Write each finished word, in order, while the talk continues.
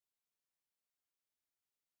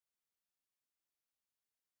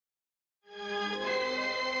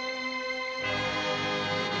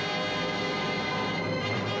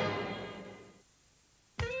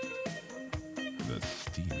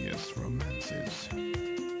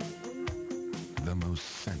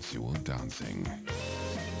sensual dancing.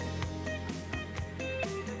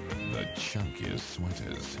 The chunkiest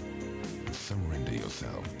sweaters. Surrender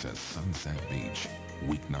yourself to Sunset Beach,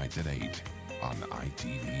 weeknights at 8 on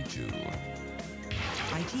ITV2.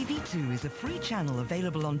 ITV2 is a free channel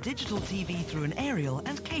available on digital TV through an aerial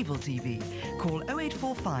and cable TV. Call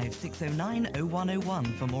 0845 609 0101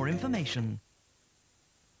 for more information.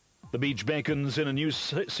 The beach beckons in a new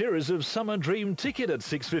series of Summer Dream Ticket at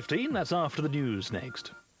 6:15. That's after the news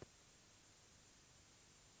next.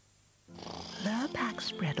 The pack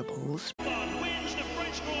spreadables.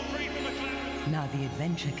 Now the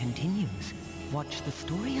adventure continues. Watch the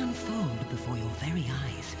story unfold before your very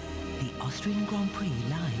eyes. The Austrian Grand Prix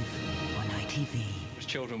live on ITV. There's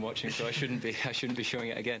children watching, so I shouldn't be showing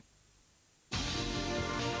it again.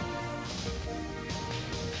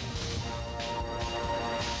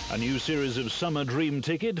 A new series of Summer Dream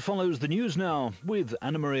Ticket follows the news now with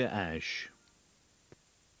Anna Maria Ash.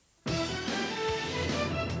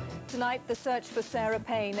 Tonight, the search for Sarah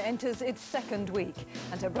Payne enters its second week,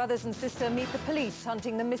 and her brothers and sister meet the police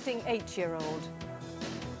hunting the missing 8-year-old.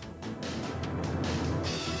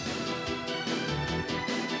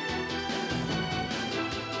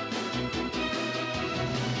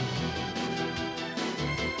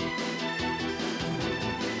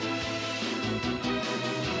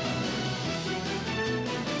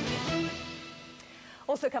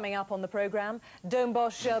 Also coming up on the programme,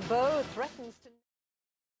 Dombosche Bo threatens to...